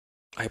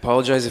I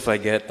apologize if I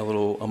get a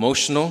little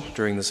emotional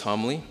during this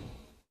homily,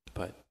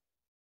 but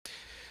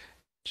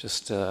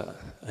just a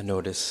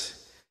notice.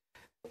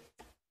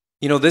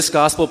 You know, this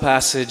gospel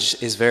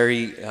passage is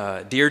very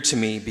dear to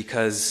me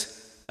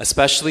because,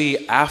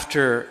 especially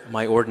after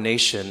my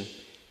ordination,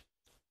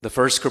 the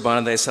first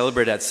Qurbana that I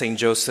celebrated at St.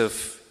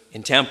 Joseph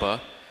in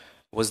Tampa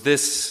was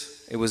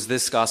this. It was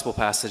this gospel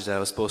passage that I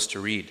was supposed to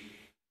read.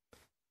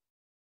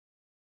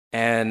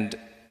 And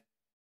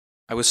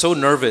I was so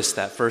nervous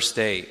that first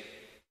day,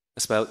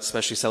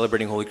 especially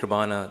celebrating Holy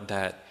Qurbana,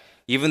 that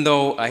even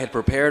though I had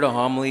prepared a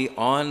homily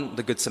on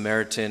the Good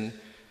Samaritan,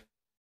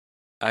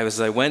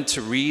 as I went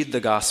to read the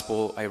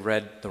gospel, I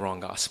read the wrong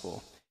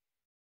gospel.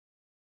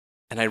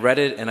 And I read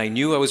it, and I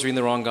knew I was reading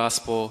the wrong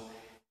gospel.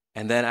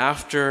 And then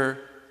after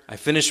I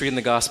finished reading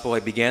the gospel,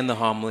 I began the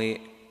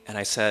homily, and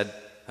I said,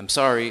 I'm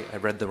sorry, I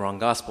read the wrong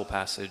gospel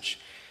passage.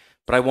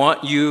 But I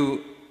want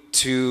you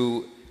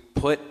to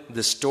put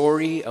the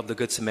story of the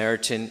Good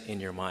Samaritan in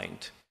your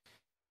mind.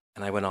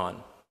 And I went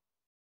on.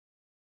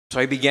 So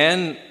I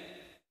began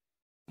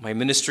my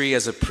ministry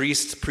as a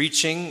priest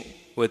preaching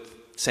with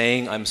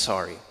saying, I'm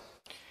sorry.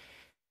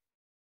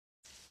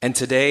 And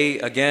today,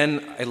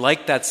 again, I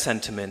like that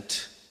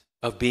sentiment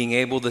of being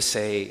able to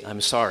say,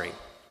 I'm sorry.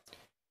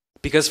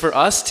 Because for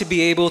us to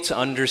be able to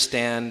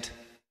understand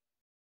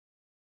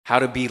how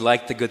to be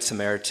like the Good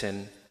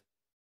Samaritan,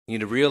 we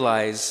need to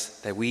realize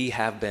that we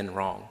have been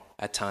wrong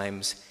at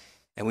times,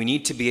 and we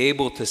need to be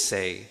able to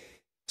say,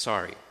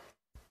 sorry.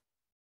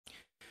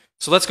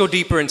 So let's go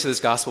deeper into this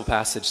gospel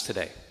passage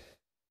today.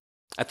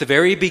 At the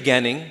very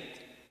beginning,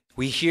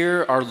 we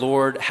hear our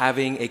Lord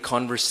having a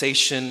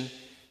conversation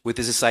with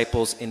his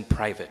disciples in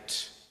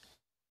private.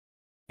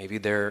 Maybe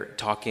they're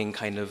talking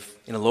kind of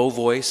in a low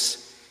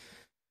voice.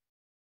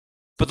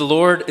 But the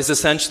Lord is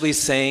essentially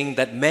saying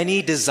that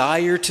many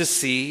desire to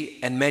see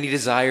and many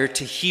desire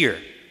to hear.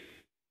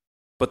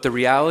 But the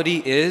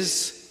reality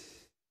is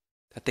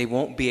that they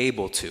won't be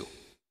able to.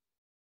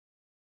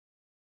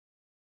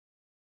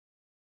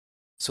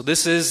 So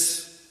this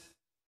is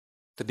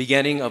the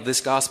beginning of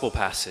this gospel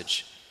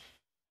passage.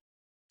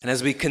 And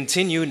as we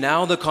continue,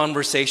 now the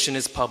conversation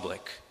is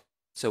public.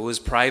 So it was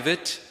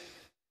private,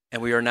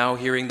 and we are now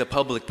hearing the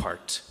public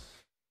part.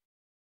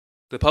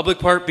 The public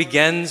part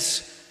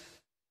begins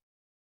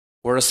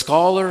where a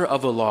scholar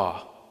of the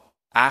law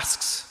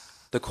asks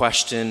the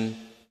question,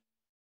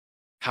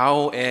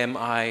 how am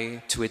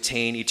I to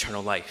attain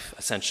eternal life,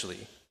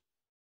 essentially?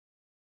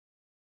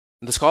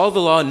 The scholar of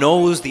the law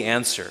knows the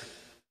answer.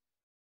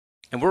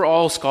 And we're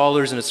all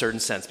scholars in a certain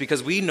sense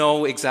because we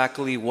know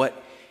exactly what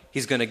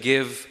he's going to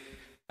give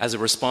as a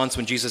response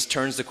when Jesus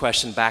turns the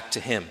question back to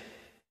him.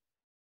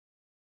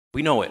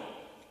 We know it,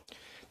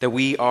 that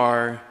we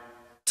are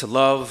to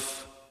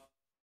love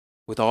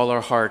with all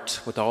our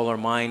heart, with all our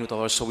mind, with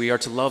all our soul. We are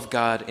to love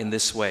God in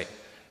this way,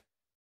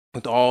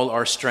 with all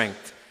our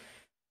strength.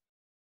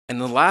 And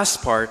the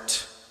last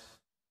part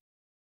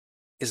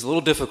is a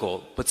little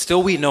difficult, but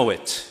still we know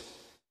it,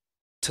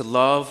 to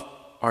love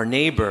our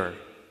neighbor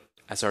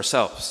as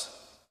ourselves.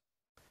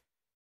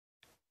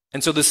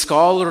 And so the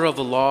scholar of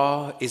the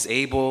law is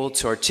able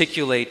to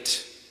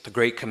articulate the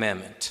great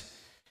commandment.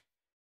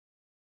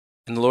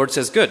 And the Lord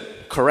says, good,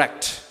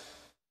 correct.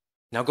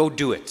 Now go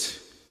do it.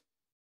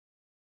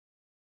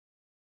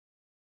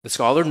 The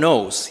scholar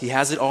knows, he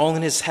has it all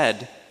in his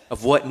head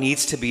of what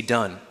needs to be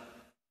done.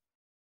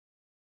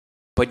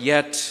 But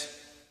yet,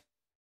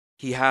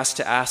 he has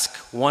to ask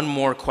one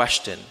more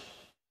question,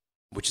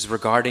 which is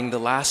regarding the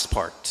last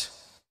part.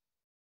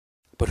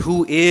 But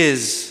who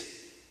is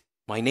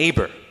my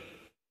neighbor?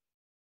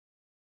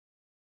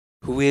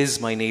 Who is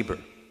my neighbor?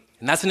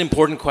 And that's an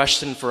important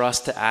question for us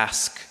to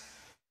ask.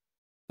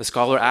 The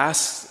scholar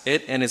asks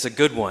it, and it's a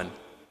good one.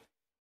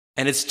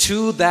 And it's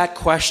to that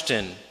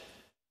question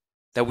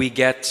that we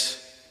get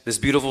this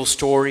beautiful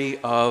story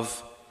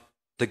of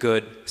the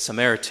Good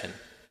Samaritan.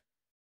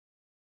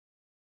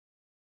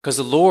 Because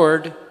the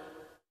Lord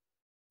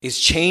is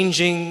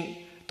changing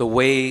the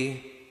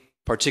way,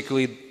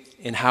 particularly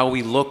in how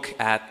we look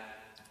at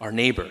our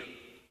neighbor.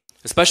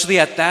 Especially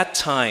at that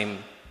time,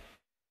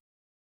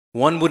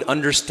 one would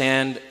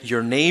understand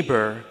your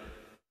neighbor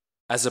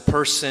as a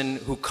person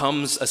who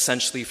comes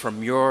essentially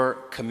from your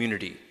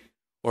community,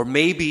 or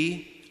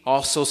maybe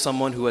also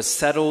someone who has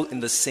settled in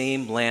the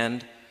same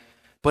land,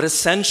 but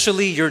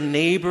essentially your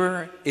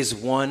neighbor is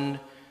one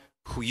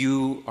who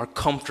you are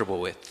comfortable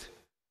with,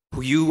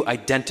 who you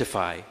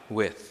identify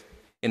with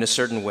in a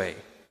certain way.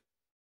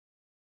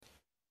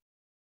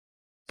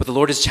 But the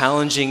Lord is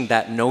challenging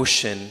that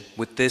notion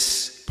with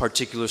this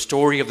particular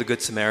story of the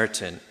Good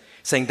Samaritan,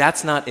 saying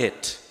that's not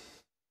it.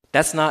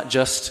 That's not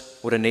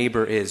just what a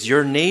neighbor is.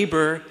 Your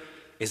neighbor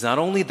is not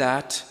only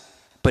that,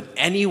 but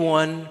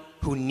anyone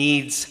who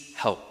needs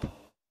help.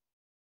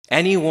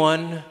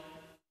 Anyone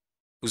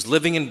who's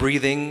living and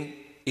breathing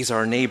is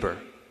our neighbor.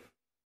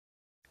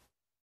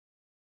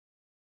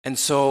 And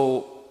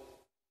so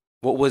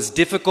what was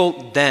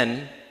difficult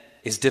then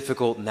is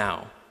difficult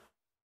now.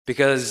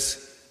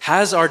 Because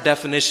has our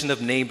definition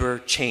of neighbor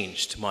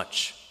changed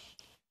much?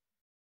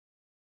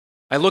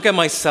 I look at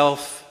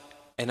myself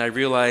and I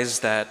realize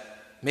that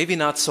maybe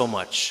not so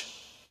much,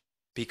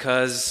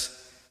 because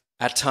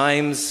at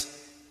times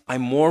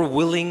I'm more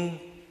willing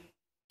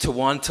to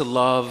want to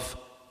love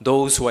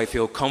those who I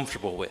feel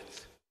comfortable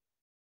with,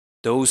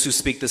 those who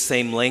speak the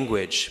same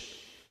language,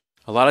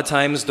 a lot of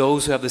times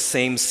those who have the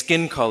same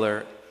skin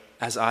color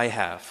as I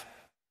have.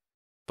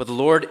 But the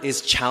Lord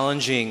is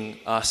challenging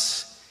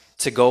us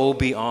to go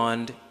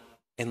beyond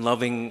in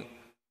loving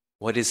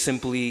what is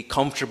simply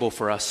comfortable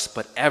for us,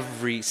 but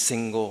every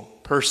single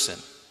person.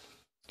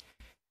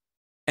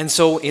 And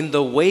so in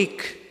the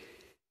wake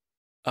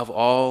of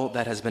all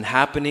that has been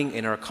happening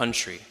in our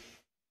country,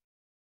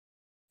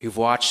 we've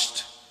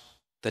watched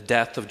the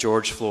death of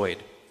George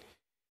Floyd.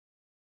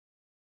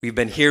 We've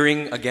been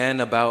hearing again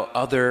about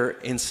other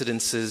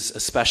incidences,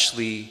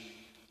 especially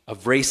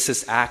of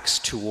racist acts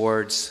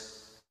towards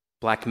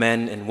Black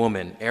men and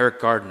women,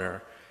 Eric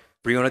Gardner,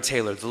 Breonna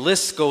Taylor. The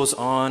list goes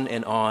on.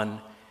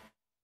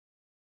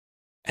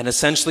 And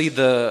essentially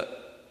the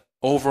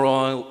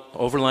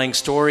overlying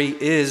story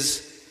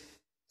is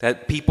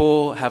that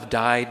people have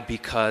died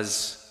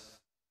because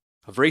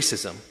of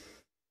racism,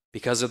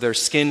 because of their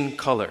skin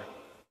color.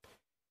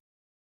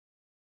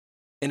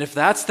 And if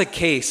that's the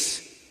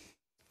case,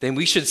 then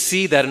we should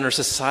see that in our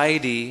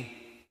society,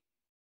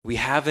 we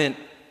haven't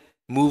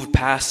moved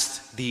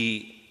past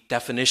the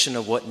definition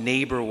of what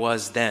neighbor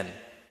was then.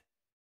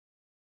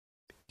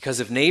 Because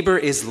if neighbor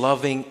is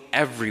loving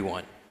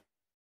everyone,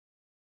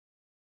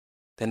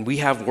 then we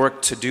have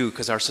work to do,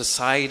 because our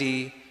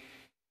society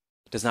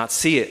does not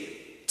see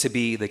it to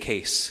be the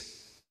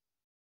case.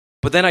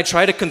 But then I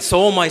try to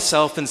console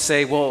myself and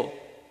say, well,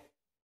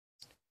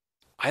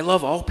 I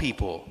love all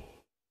people.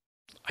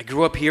 I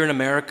grew up here in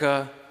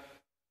America.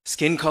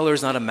 Skin color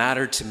is not a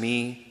matter to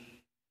me.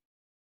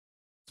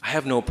 I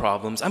have no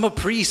problems. I'm a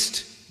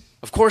priest.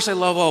 Of course I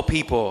love all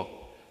people.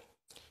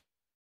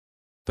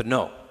 But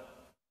no,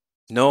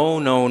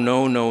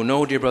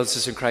 dear brothers and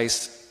sisters in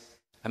Christ,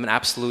 I'm an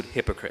absolute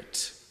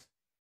hypocrite.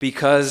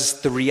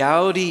 Because the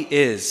reality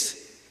is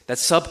that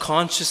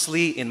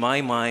subconsciously in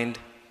my mind,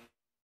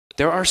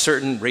 there are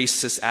certain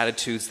racist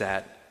attitudes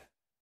that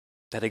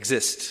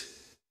exist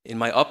in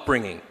my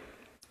upbringing.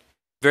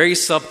 Very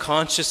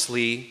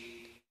subconsciously,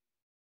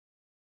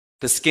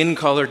 the skin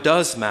color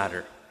does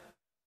matter.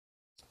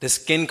 The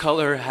skin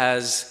color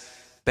has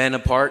been a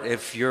part.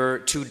 If you're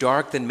too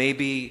dark, then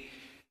maybe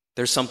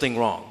there's something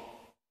wrong.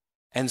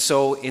 And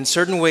so in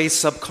certain ways,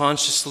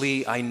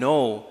 subconsciously, I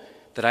know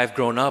that I've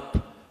grown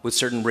up with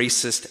certain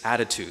racist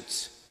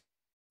attitudes.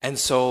 And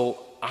so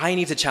I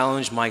need to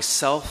challenge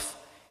myself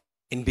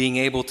in being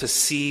able to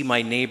see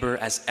my neighbor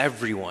as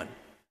everyone.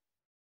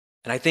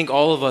 And I think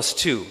all of us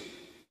too.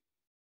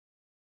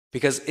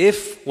 Because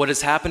if what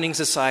is happening in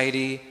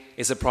society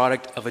is a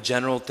product of a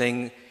general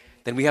thing,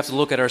 then we have to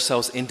look at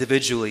ourselves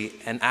individually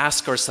and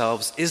ask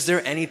ourselves, is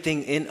there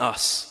anything in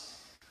us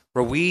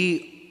where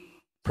we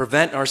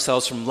prevent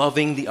ourselves from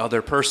loving the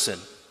other person?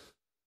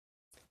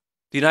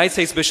 The United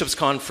States Bishops'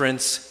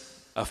 Conference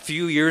a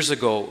few years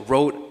ago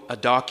wrote a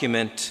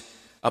document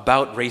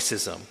about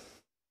racism.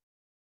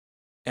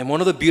 And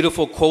one of the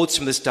beautiful quotes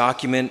from this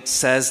document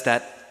says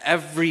that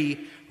every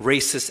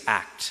racist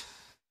act,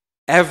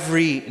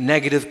 every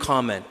negative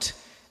comment,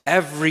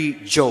 every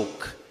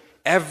joke,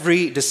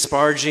 every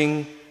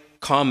disparaging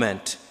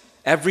comment,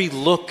 every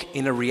look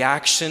in a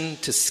reaction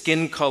to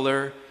skin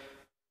color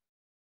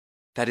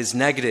that is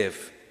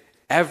negative,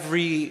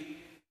 every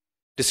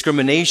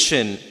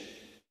discrimination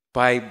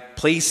by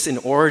place and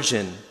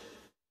origin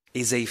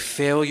is a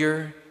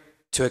failure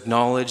to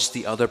acknowledge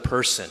the other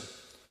person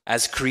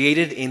as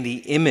created in the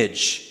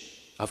image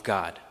of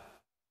God.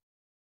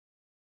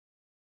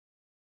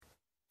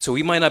 So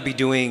we might not be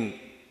doing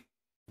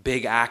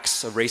big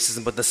acts of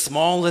racism, but the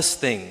smallest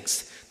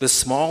things, the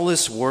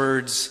smallest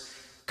words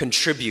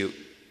contribute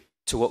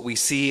to what we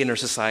see in our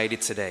society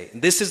today.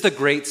 And this is the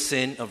great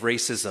sin of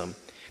racism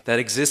that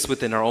exists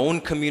within our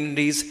own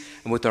communities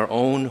and with our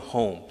own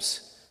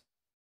homes.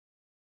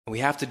 We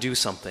have to do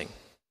something.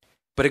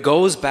 But it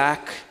goes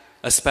back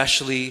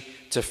especially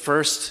to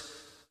first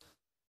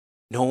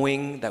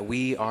knowing that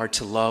we are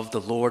to love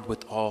the Lord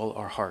with all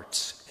our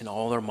hearts and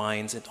all our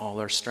minds and all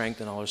our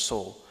strength and all our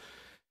soul.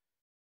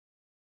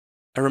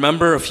 I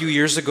remember a few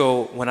years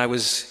ago when I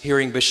was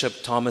hearing Bishop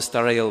Thomas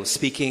Tarail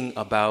speaking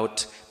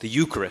about the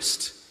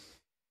Eucharist.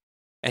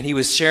 And he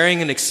was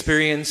sharing an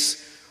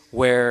experience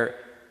where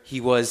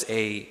he was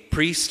a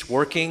priest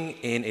working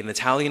in an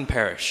Italian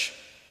parish.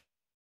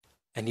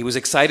 And he was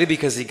excited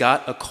because he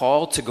got a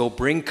call to go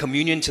bring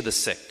communion to the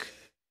sick.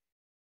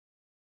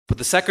 But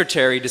the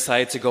secretary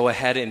decided to go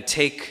ahead and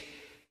take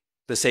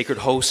the sacred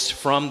host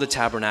from the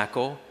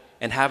tabernacle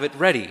and have it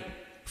ready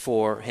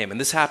for him. And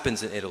this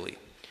happens in Italy.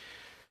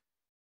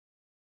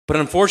 But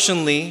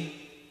unfortunately,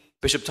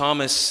 Bishop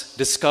Thomas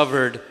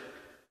discovered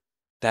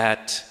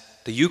that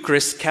the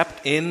Eucharist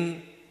kept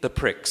in the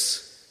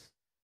pricks,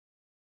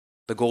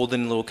 the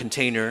golden little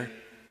container,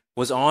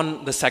 was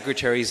on the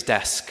secretary's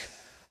desk,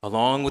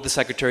 along with the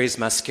secretary's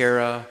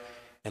mascara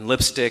and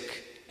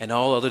lipstick and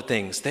all other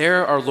things.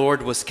 There our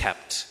Lord was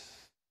kept.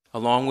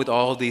 along with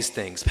all these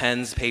things,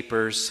 pens,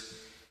 papers.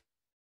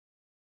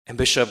 And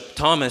Bishop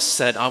Thomas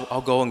said,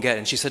 I'll go and get it.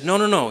 And she said,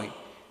 no.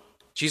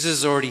 Jesus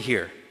is already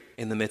here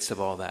in the midst of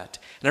all that.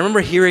 And I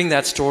remember hearing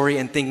that story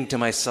and thinking to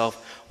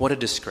myself, what a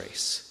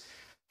disgrace.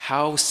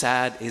 How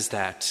sad is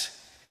that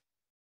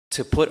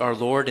to put our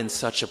Lord in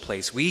such a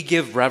place? We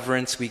give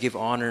reverence, we give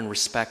honor and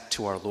respect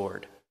to our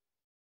Lord.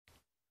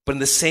 But in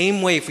the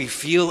same way, if we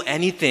feel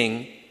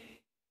anything,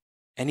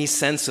 any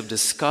sense of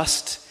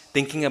disgust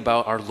thinking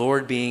about our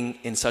Lord being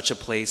in such a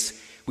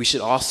place, we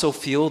should also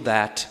feel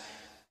that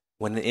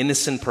when an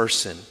innocent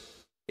person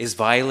is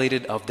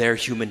violated of their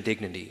human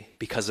dignity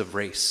because of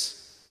race.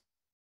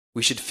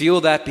 We should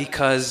feel that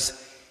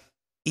because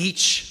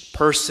each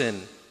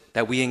person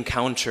that we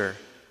encounter,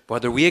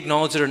 whether we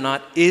acknowledge it or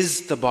not,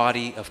 is the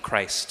body of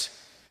Christ.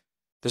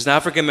 There's an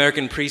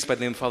African-American priest by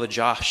the name of Father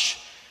Josh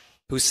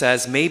who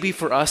says maybe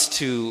for us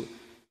to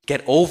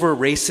get over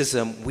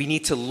racism, we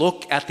need to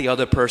look at the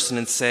other person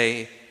and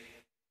say,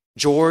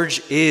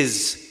 George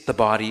is the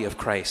body of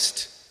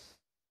Christ.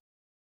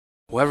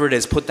 Whoever it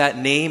is, put that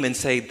name and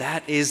say,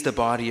 that is the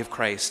body of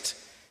Christ.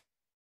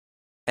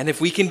 And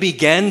if we can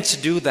begin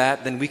to do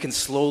that, then we can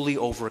slowly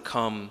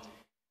overcome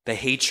the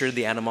hatred,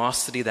 the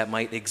animosity that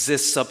might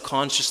exist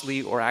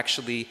subconsciously or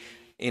actually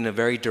in a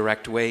very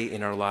direct way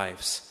in our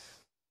lives.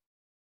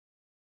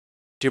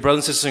 Dear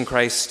brothers and sisters in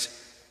Christ,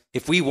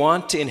 if we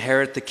want to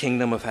inherit the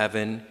kingdom of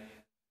heaven,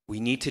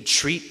 we need to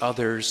treat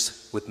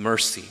others with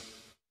mercy.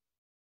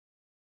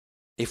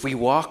 If we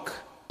walk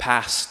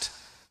past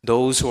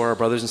those who are our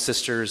brothers and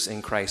sisters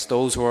in Christ,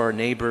 those who are our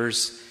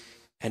neighbors,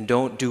 and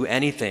don't do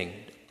anything,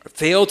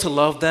 fail to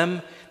love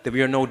them, then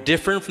we are no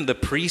different from the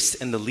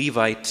priest and the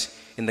Levite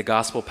in the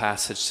gospel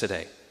passage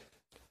today.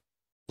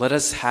 Let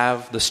us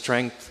have the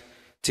strength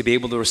to be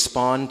able to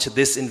respond to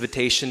this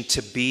invitation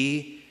to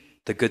be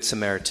the Good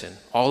Samaritan.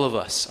 All of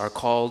us are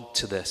called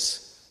to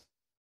this.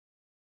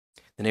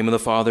 In the name of the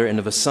Father, and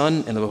of the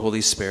Son, and of the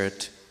Holy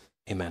Spirit,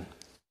 amen.